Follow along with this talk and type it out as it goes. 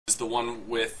the one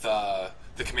with the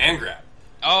command grab.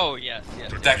 Oh yes,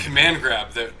 yes. That command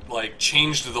grab that like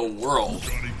changed the world.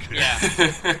 Yeah,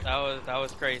 that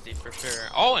was crazy for sure.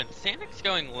 Oh, and lSanixl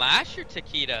going Lasher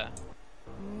Takeda.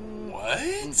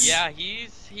 What? Yeah,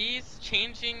 he's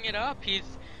changing it up. He's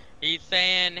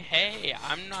saying, hey,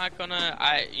 I'm not gonna,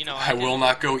 I will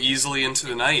not go easily into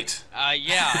the night.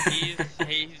 Yeah,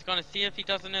 he's gonna see if he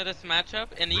doesn't know this matchup,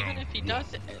 and even if he does,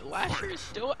 Lasher is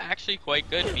still actually quite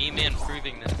good. V-Man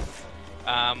proving this.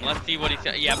 Let's see what he's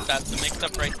got. Yep, that's the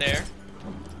mix-up right there.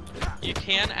 You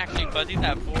can actually fuzzy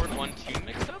that forward 1-2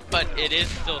 mix-up, but it is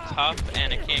still tough,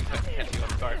 and it can catch you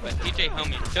off guard. But DJ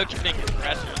Homie still getting his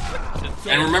pressure.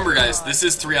 And remember, guys, this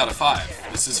is 3 out of 5.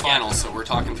 This is finals, so we're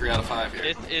talking 3 out of 5 here.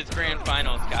 This is grand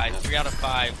finals, guys. 3 out of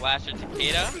 5. Lasher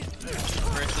Takeda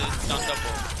versus Stunt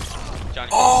Double Johnny.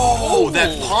 Oh,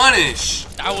 that punish!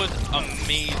 That was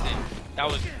amazing. That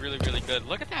was really, really good.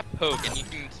 Look at that poke, and you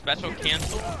can special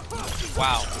cancel.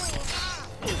 Wow.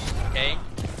 Okay.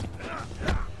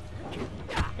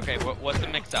 Okay, what's the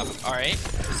mix-up? All right.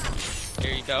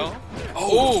 There you go.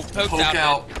 Oh, poke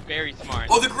out. Very smart.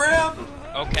 Oh, the grab!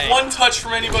 Okay. One touch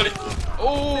from anybody.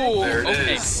 Oh, there it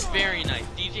okay. is. Very nice.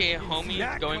 DJA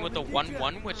Homie going with the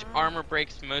 1-1, which armor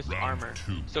breaks most armor.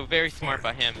 So very smart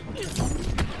by him.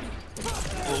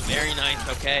 Oh, very nice.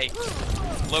 Okay.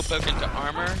 Low poke into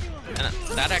armor. And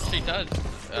that actually does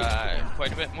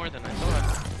quite a bit more than I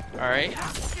thought. Alright.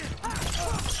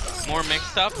 More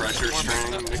mix-up. Pressure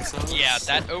string mix-up. Yeah,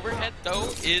 that overhead, though,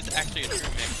 is actually a true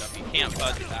mix-up. You can't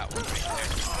fuzzy that one right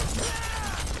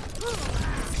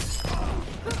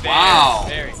there. Wow.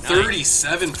 Very nice.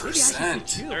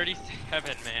 37%.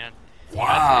 37, man.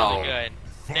 Wow. That's really good.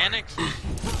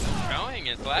 lSanixl showing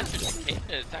his Lasher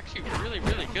Takeda is actually really,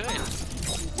 really good.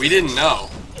 We didn't know.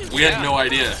 We had no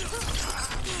idea.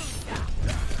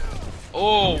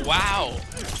 Oh wow!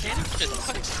 lSanixl just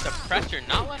put the pressure,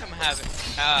 not let him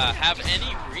have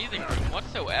any breathing room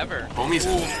whatsoever. Homie's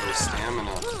has no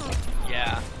stamina.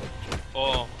 Yeah.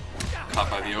 Oh. Caught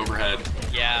by the overhead.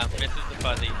 Yeah, misses the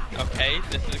fuzzy. Okay,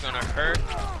 this is gonna hurt.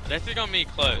 This is gonna be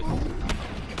close.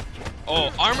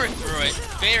 Oh, armor through it.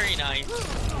 Very nice.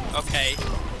 Okay.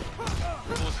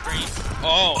 Full screen.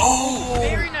 Oh.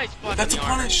 Very nice block. That's a the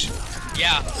armor. punish.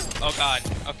 Yeah. Oh god.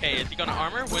 Okay, is he gonna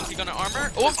armor? When's he gonna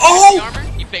armor? Oh! Oh! The armor?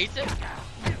 He fakes it?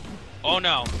 Oh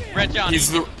no. Red Johnny.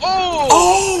 He's the... Oh!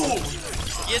 Oh!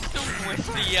 Gets him with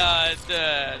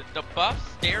the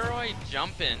buff steroid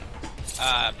jumping.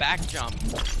 Back jump.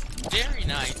 Very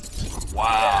nice.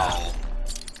 Wow.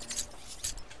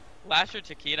 Lasher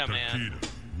Takeda, man.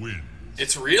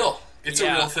 It's real. It's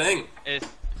a real thing. It's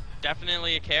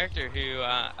definitely a character who,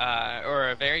 or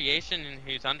a variation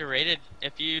who's underrated.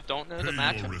 If you don't know the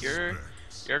matchup,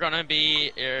 you're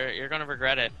gonna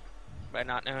regret it by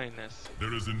not knowing this.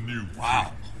 There is a new.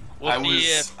 Wow.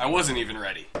 I wasn't even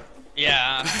ready.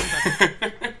 Yeah.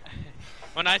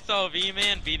 When I saw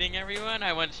V-Man beating everyone,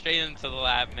 I went straight into the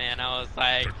lab, man. I was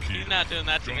like, he's not doing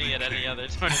that to me at any other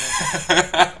tournament.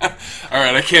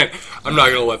 Alright, I'm not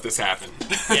gonna let this happen.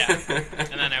 Yeah.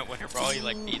 And then at Winter Brawl, he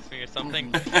like beats me or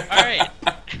something. Alright.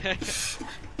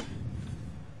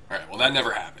 Alright, well that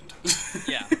never happened.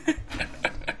 Yeah.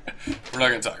 We're not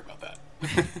gonna talk about that.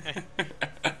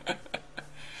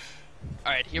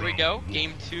 Alright, here we go.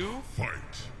 Game 2. Fight.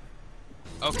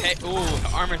 Okay,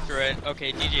 ooh, armor through it.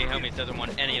 Okay, DJ Homie doesn't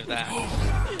want any of that.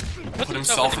 Put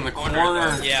himself in the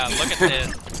corner. Yeah, look at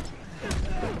this.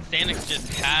 lSanixl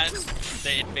just has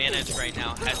the advantage right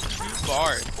now. Has 2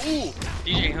 bars. Ooh,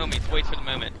 DJ Homie waits for the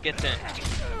moment. Gets in.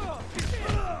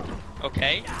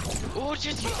 Okay. Ooh,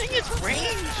 just using his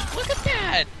range. Look at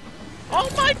that. Oh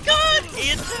my god!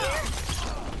 Anti-air?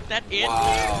 That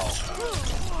anti-air?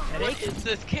 What is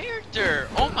this character?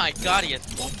 Oh my god, he has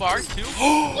full bar too?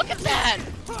 Look at that!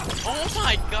 Oh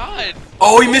my god!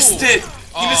 Oh, he missed it!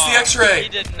 He missed the X-ray! He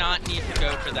did not need to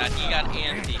go for that. He got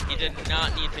anti. He did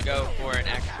not need to go for an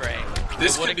X-ray.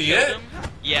 This could be it?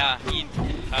 Yeah,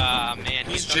 man,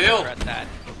 he's gonna jailed. regret that.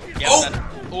 Yeah,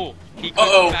 Oh! He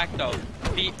could back though.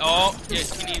 He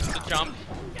needs to jump.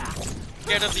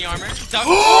 Scared of the armor. Duck.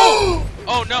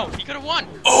 Oh no, he could have won!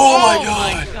 Oh my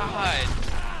god!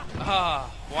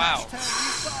 Ah, wow.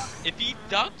 If he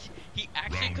ducked, he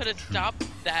actually could have stopped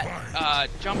that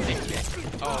jumping kick.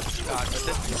 Oh god, but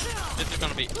this is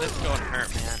gonna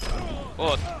hurt, man.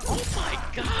 Oh my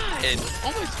god!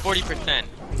 Almost 40%.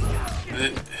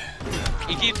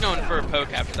 He keeps going for a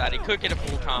poke after that. He could get a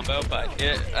full combo, but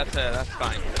that's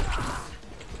fine.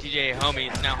 DJ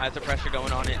Homie now has the pressure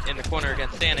going on in the corner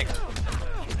against lSanixl.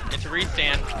 It's a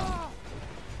restand.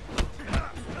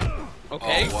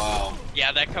 Okay. Oh, wow.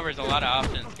 Yeah, that covers a lot of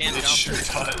options. Can't it jump. sure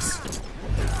does.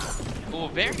 Oh,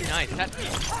 very nice. That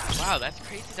beat. Wow, that's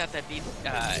crazy that beats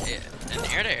an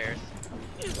air-to-airs.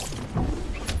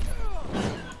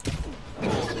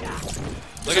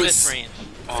 Look at this range.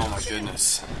 Oh my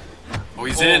goodness. Oh,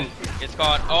 he's in. It's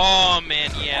caught. Oh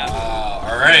man, yeah.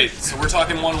 All right, so we're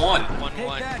talking 1-1.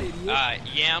 1-1.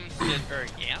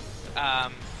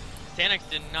 lSanixl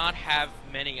did not have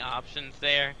many options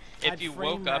there. If you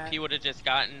woke up, he would have just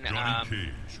gotten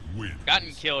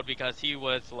killed because he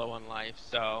was low on life.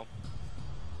 So.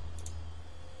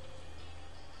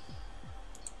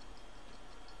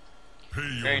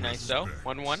 Very nice though.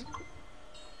 1-1.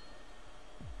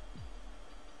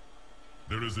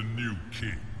 There is a new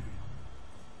king.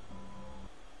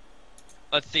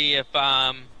 Let's see if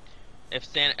I'm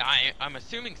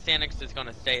assuming lSanixl is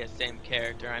gonna stay the same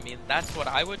character. I mean, that's what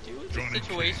I would do in this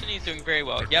situation. He's doing very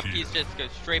well. Yep, he's just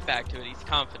goes straight back to it. He's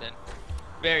confident,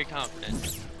 very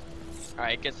confident. All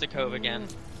right, gets the cove again.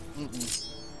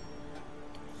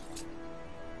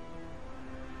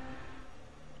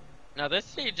 Now this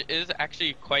stage is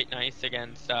actually quite nice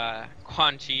against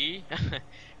Quan Chi,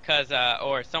 cause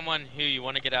or someone who you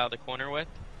want to get out of the corner with.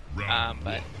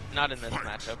 But not in this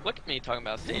matchup. Look at me talking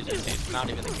about stages. He's not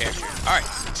even the character. All right.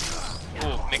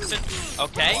 Ooh, mix it.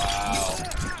 Okay. Wow.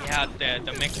 Yeah,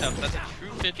 the mix-up. That's a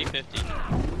true 50-50.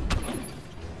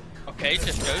 Okay,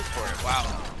 just goes for it. Wow.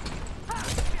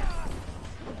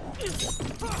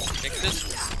 Mix it.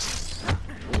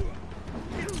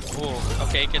 Ooh,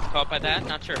 okay, gets caught by that.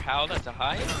 Not sure how. That's a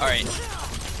high. All right.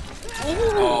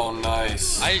 Ooh. Oh,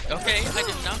 nice. I did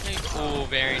not think. Oh,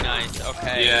 very nice.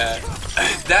 Okay. Yeah,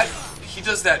 he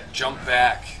does that jump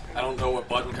back. I don't know what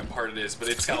button part it is, but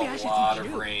it's got a lot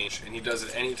of range, and he does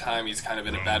it anytime he's kind of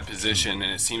in a bad position,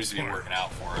 and it seems to be working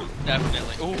out for him.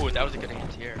 Definitely. Oh, that was a good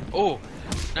anti-air. Oh,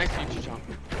 nice future jump.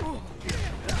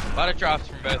 A lot of drops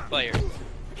from both players.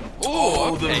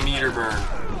 Oh, okay. The meter burn.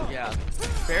 Yeah,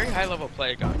 very high level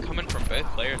play coming from both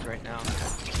players right now.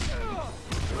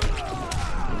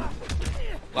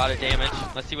 A lot of damage.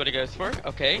 Let's see what it goes for.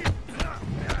 Okay.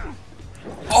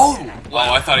 Oh!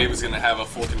 Wow, I thought he was going to have a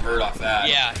full convert off that.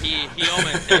 Yeah, he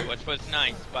almost did, which was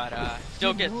nice, but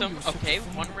still gets some. Okay,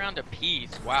 1 round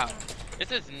apiece. Wow.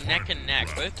 This is neck and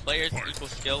neck. Both players equal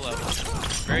skill level.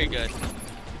 Very good.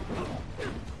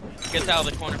 Gets out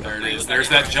of the corner for There free. it is. There's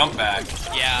that jump back.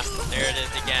 Yeah, there it is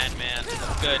again, man.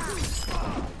 That's good.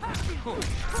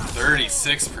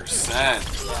 36%.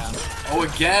 Yeah. Oh,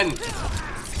 again.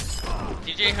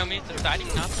 DJ Homie's deciding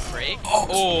not to break.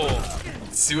 Oh.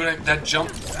 See what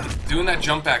doing that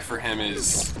jump back for him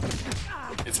it's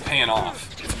paying off.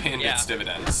 It's paying its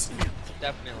dividends.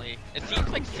 Definitely. It seems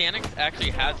like lSanixl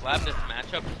actually has labbed this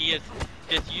matchup. He is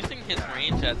just using his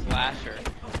range as Lasher.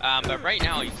 But right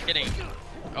now he's getting,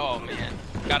 oh man,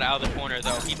 got out of the corner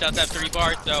though. He does have 3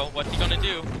 bars though. What's he gonna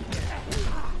do?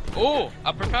 Oh,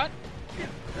 uppercut?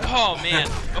 Oh man,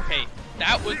 okay.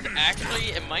 That was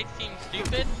actually, it might seem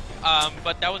stupid,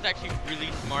 but that was actually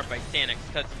really smart by lSanixl,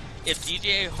 because if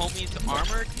DJA Homie's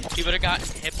armored, he would have gotten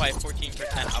hit by a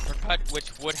 14% uppercut,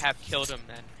 which would have killed him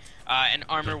then. And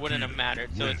armor wouldn't have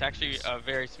mattered, so it's actually a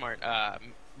very smart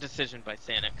decision by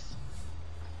lSanixl.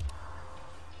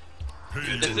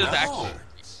 This is actually,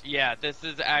 yeah,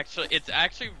 it's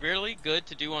actually really good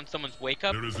to do on someone's wake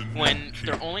up when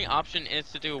their only option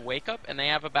is to do a wake up and they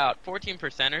have about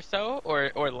 14% or so,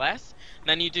 or less.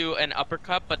 Then you do an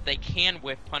uppercut, but they can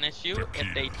whiff punish you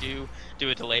if they do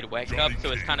a delayed wake up,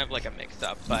 so it's kind of like a mix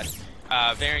up, but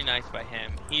very nice by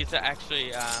him. He's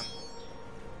actually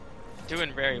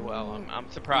doing very well.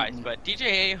 I'm surprised, but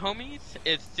DJA Homies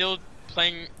is still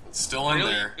playing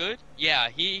really good. Yeah,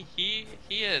 he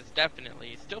is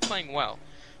definitely still playing well.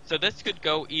 So this could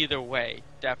go either way,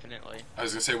 definitely. I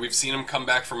was gonna say we've seen him come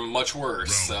back from much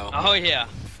worse. So. Oh yeah,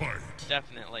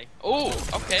 definitely. Oh,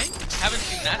 okay. Haven't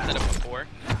seen that setup before.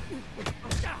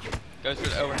 Goes for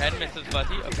the overhead, misses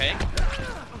Buzzy. Okay.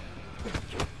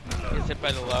 Gets hit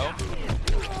by the low.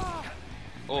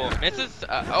 Oh, misses.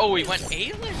 Oh, he went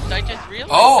A-list. I just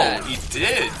realized that. Oh, he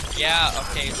did. Yeah.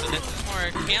 Okay. So this is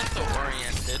more cancel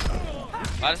oriented.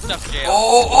 A lot of stuff jail.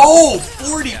 Oh,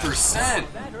 40%.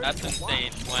 That's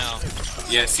insane. Wow.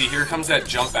 Yeah, see, here comes that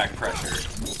jump back pressure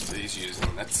that he's using.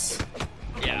 That's...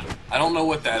 Yeah. I don't know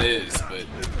what that is, but...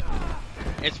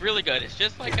 It's really good. It's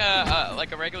just like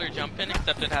a regular jump in,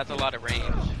 except it has a lot of range.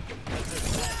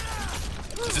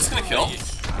 Is this gonna kill?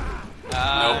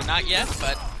 Nope. Not yet,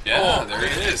 but... Yeah, there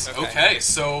it is. Okay,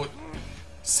 so...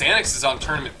 lSanixl is on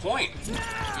tournament point.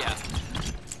 Yeah.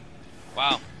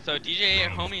 Wow. So DJA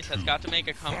Homies has got to make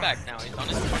a comeback now. He's on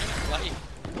his tournament life.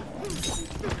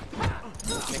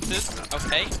 Mixes.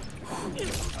 Okay.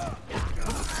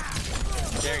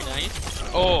 Very nice.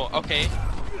 Oh, okay.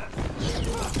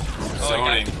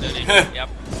 Zoning. Yep.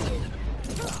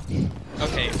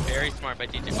 Okay, very smart by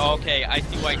DJ. Oh, okay, I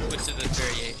see why he switched to this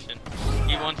variation.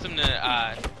 He wants him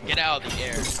to get out of the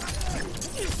air.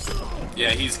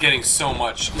 Yeah, he's getting so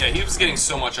much. Yeah, he was getting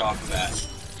so much off of that.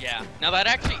 Yeah. Now that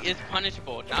actually is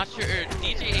punishable. Not sure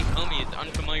DJA Homie is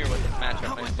unfamiliar with this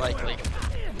matchup, most likely.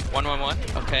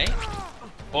 1-1-1. Okay.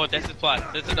 Oh, this is plus.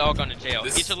 This is all going to jail.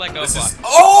 He should let go of block.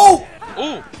 Oh!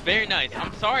 Ooh, very nice.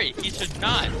 I'm sorry. He should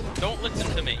not. Don't listen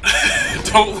to me.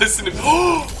 Don't listen to me.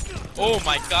 Oh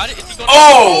my god. Is he going to...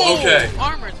 Oh, okay.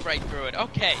 Armor's right through it.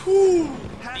 Okay.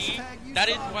 See? That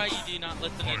is why you do not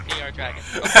listen to CR Dragon.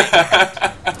 Okay.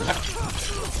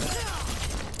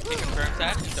 He confirms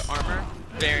that into armor.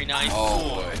 Very nice.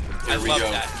 Oh boy. Here we go.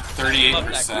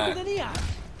 38%.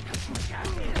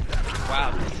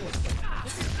 Wow.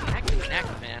 This is neck and neck,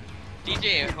 man.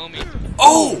 DJ Homie.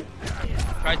 Oh!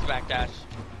 Tries to backdash.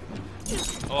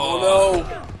 Oh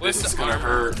no. This is gonna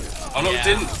hurt. Oh no, yeah. It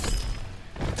didn't.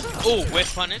 Oh,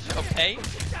 whiff punish. Okay.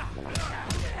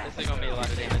 This is gonna be a lot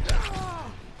of damage.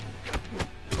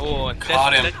 Oh, and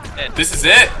Caught him. This is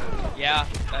it. Yeah.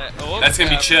 That's gonna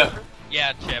be chip.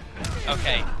 Yeah, chip.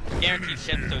 Okay. Guaranteed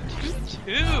chip, so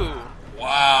 2-2.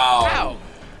 Wow. Wow.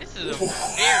 This is a very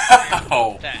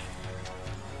set.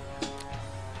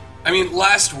 I mean,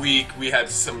 last week we had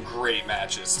some great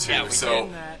matches too. Yeah, so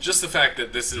just the fact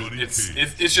that this is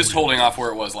it's just holding off where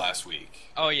it was last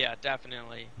week. Oh yeah,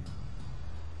 definitely.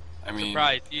 I mean,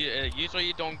 surprised. Usually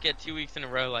you don't get 2 weeks in a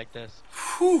row like this.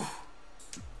 Whew.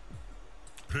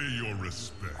 Pay your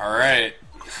respect. All right.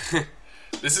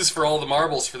 This is for all the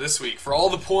marbles for this week, for all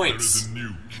the points. There is a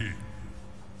new king.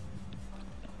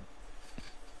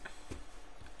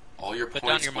 All your Put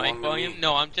points. Down your mic volume.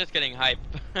 No, I'm just getting hype.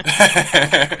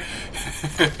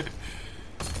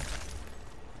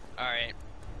 All right.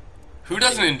 Who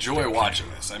doesn't enjoy watching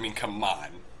this? I mean, come on.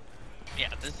 Yeah,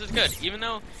 this is good. Even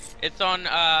though it's on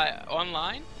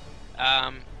online.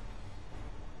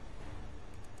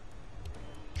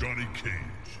 Johnny Cage.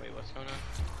 Wait, what's going on?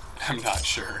 I'm not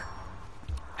sure.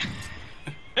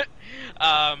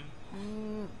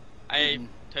 I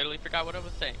totally forgot what I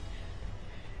was saying.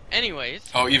 Anyways.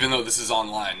 Oh, even though this is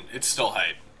online, it's still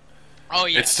hype. Oh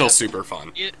yeah. It's still super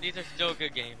fun. These are still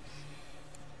good games.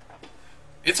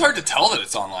 It's hard to tell that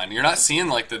it's online. You're not seeing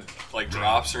like the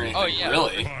drops or anything. Oh yeah.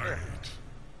 Really.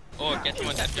 Oh, it gets him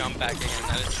with that jump back again.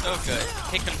 That is so good.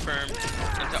 Hit confirmed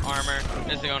into armor.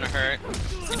 This is going to hurt.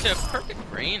 Into perfect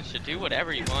range to do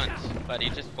whatever he wants, but he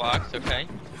just blocks. Okay.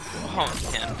 Oh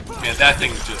man. Man, that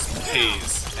thing just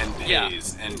pays and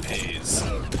pays and pays.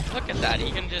 Look at that.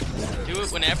 He can just do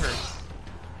it whenever.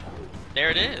 There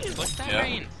it is. Look at that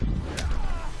range.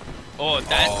 Oh,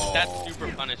 that's super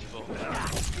punishable.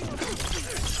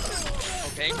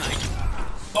 Okay, nice.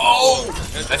 Oh,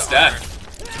 that's dead.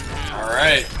 All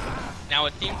right. Now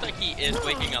it seems like he is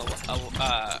waking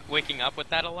up with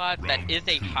that a lot. That is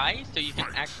a high, so you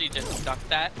can actually just duck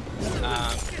that.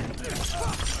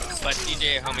 But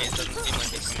DJ Homie doesn't seem like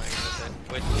he's familiar with it,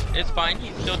 which is fine.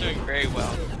 He's still doing very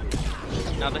well.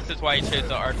 Now this is why he chose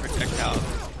the arc projectile.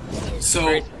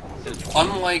 So,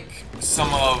 unlike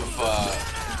some of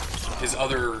his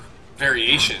other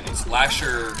variations,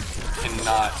 Lasher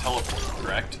cannot teleport,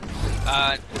 correct?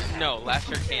 No,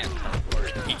 Lasher can't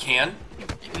teleport. He can?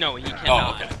 No, he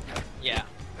cannot. Oh, okay. Yeah.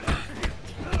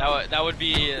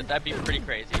 That'd be pretty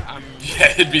crazy.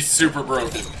 Yeah, it'd be super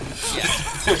broken. Yeah.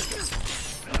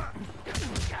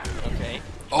 Okay.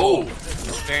 Oh.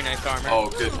 Very nice armor. Oh,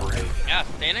 good break. Yeah,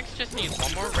 lSanixl just needs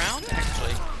one more round,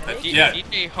 actually. Yeah.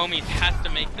 DJ Homies has to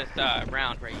make this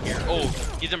round right here. Oh,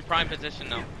 he's in prime position,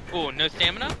 though. Oh, no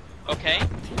stamina? Okay.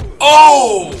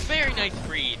 Oh! Very nice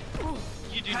read.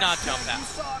 You do not jump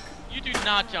out. You do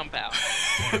not jump out.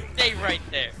 Stay right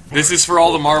there. This is for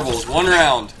all the marbles. One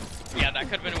round. Yeah, that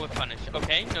could have been a whip punish.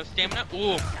 Okay, no stamina.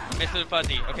 Ooh, missed the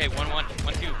fuzzy. Okay, 1-1.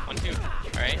 1-2. 1-2.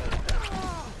 Alright.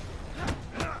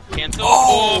 Cancel.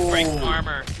 Oh, break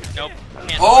armor. Nope.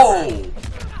 Cancel. Oh!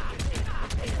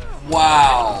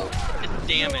 Wow. It's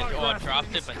damage. Oh, it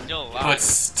drops it, but still alive. But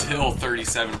still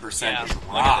 37% yeah,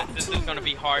 dropped. This is going to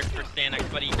be hard for lSanixl,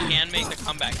 but he can make the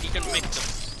comeback. He can mix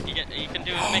them. He can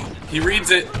do his mixes. He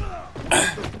reads it.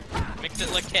 Mix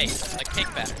it like cake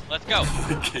batter. Let's go.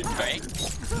 Cake batter. Right?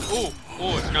 Ooh,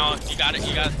 no, you got it.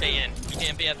 You got to stay in. You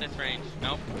can't be at this range.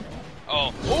 Nope.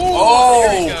 Oh. Oh.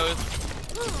 There he goes.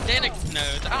 lSanixl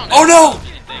knows. I don't know. Oh no!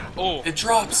 Anything. Oh. It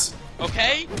drops.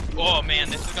 Okay. Oh man,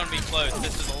 this is gonna be close.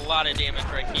 This is a lot of damage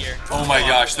right here. Oh my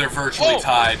gosh, they're virtually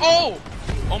tied.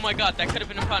 Oh my god, that could have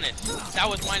been a punish. That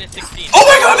was minus 16. Oh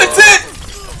my god, that's it!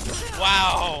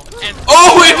 Wow. And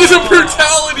oh, it was a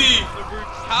brutality!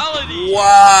 The fatality.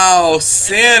 Wow,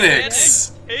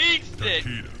 lSanixl. Takes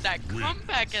it. That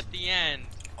comeback at the end.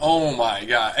 Oh my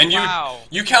god. And Wow.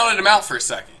 you counted him out for a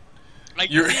second. I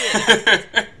did.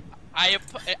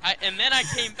 And then I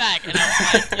came back and I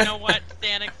was like, you know what,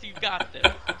 lSanixl, you got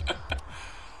this.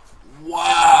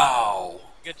 Wow.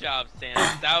 Good job,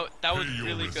 lSanixl. That was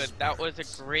really good. That was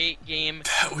a great game.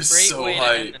 That was great so way to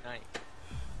hype. end the night.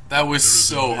 That was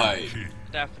so hype.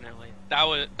 Definitely. That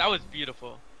was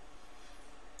beautiful.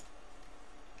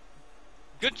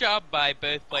 Good job by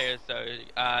both players, though.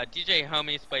 DJA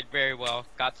Homies played very well,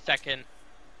 got second,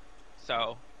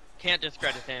 so can't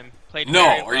discredit him. Played No,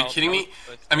 very are well. you kidding me?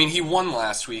 I mean, he won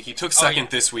last week. He took second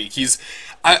this week.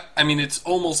 I mean, it's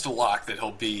almost a lock that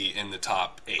he'll be in the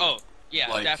top 8. Oh, yeah,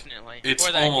 like, definitely. It's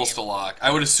For that almost game. a lock.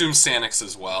 I would assume lSanixl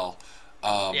as well.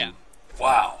 Yeah.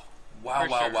 Wow. Wow, For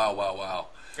wow, sure. wow, wow, wow.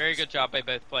 Very good job by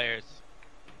both players.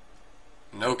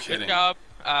 No kidding. Good job.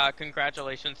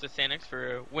 Congratulations to lSanixl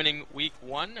for winning week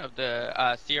 1 of the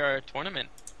CR tournament.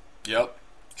 Yep.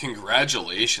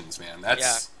 Congratulations, man.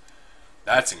 That's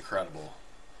incredible.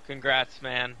 Congrats,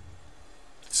 man.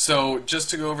 So, just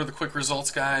to go over the quick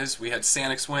results, guys, we had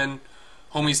lSanixl win,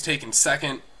 Homies taking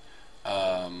second,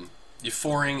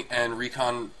 Euphoring and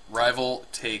Recon Rival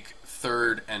take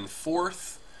third and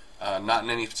fourth, not in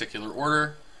any particular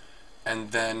order.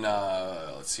 And then,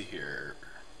 let's see here.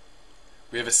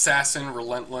 We have Assassin,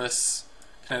 Relentless,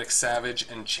 Kinetic Savage,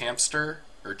 and Chamster,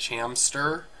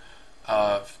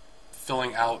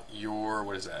 filling out your,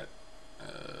 what is that?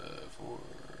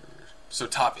 So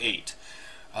top 8.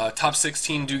 Top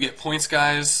 16 do get points,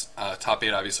 guys. Top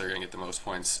 8 obviously are going to get the most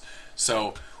points.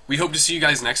 So we hope to see you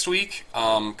guys next week,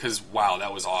 because, wow,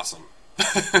 that was awesome.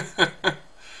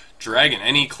 Dragon,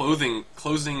 any closing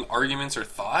arguments or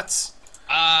thoughts?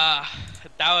 That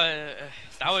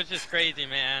was just crazy,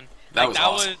 man. That was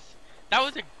awesome. That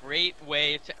was a great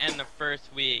way to end the first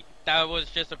week. That was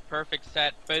just a perfect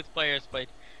set. Both players played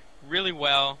really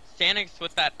well. lSanixl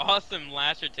with that awesome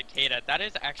lasher Takeda. That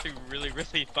is actually really,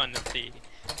 really fun to see.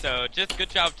 So just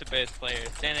good job to both players,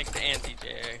 lSanixl and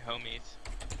DJA Homies.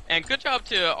 And good job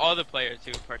to all the players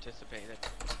who participated.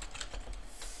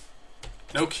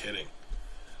 No kidding.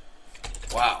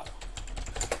 Wow.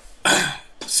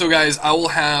 So guys, I will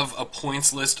have a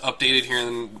points list updated here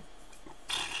in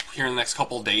the next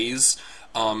couple days.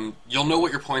 You'll know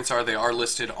what your points are. They are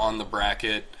listed on the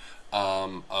bracket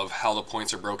of how the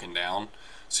points are broken down,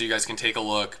 so you guys can take a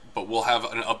look. But we'll have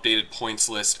an updated points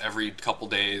list every couple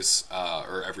days,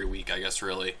 or every week, I guess,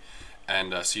 really,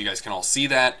 and so you guys can all see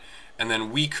that. And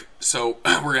then so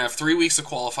we're gonna have 3 weeks of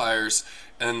qualifiers,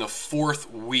 and then the 4th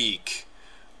week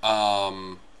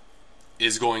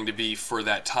is going to be for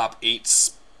that top 8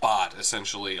 spot.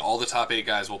 Essentially, all the top 8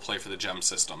 guys will play for the gem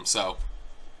system. So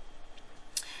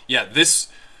yeah,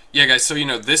 guys, so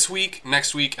this week,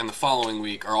 next week, and the following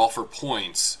week are all for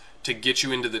points to get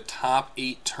you into the top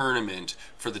 8 tournament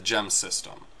for the gem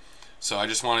system. So I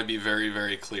just want to be very,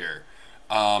 very clear.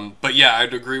 But yeah,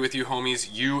 I'd agree with you, homies.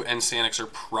 You and lSanixl are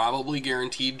probably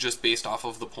guaranteed, just based off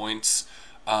of the points,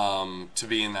 to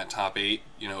be in that top 8.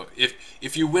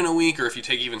 If you win a week, or if you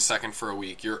take even second for a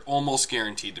week, you're almost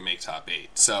guaranteed to make top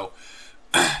 8. So,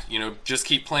 just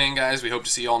keep playing, guys. We hope to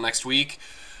see you all next week.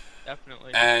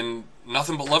 Definitely. And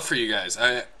nothing but love for you guys.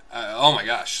 Oh my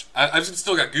gosh, I've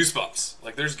still got goosebumps.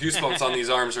 Like, there's goosebumps on these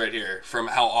arms right here from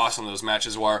how awesome those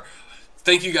matches were.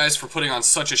 Thank you guys for putting on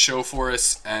such a show for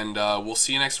us, and we'll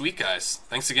see you next week, guys.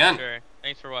 Thanks again. Sure.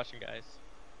 Thanks for watching, guys.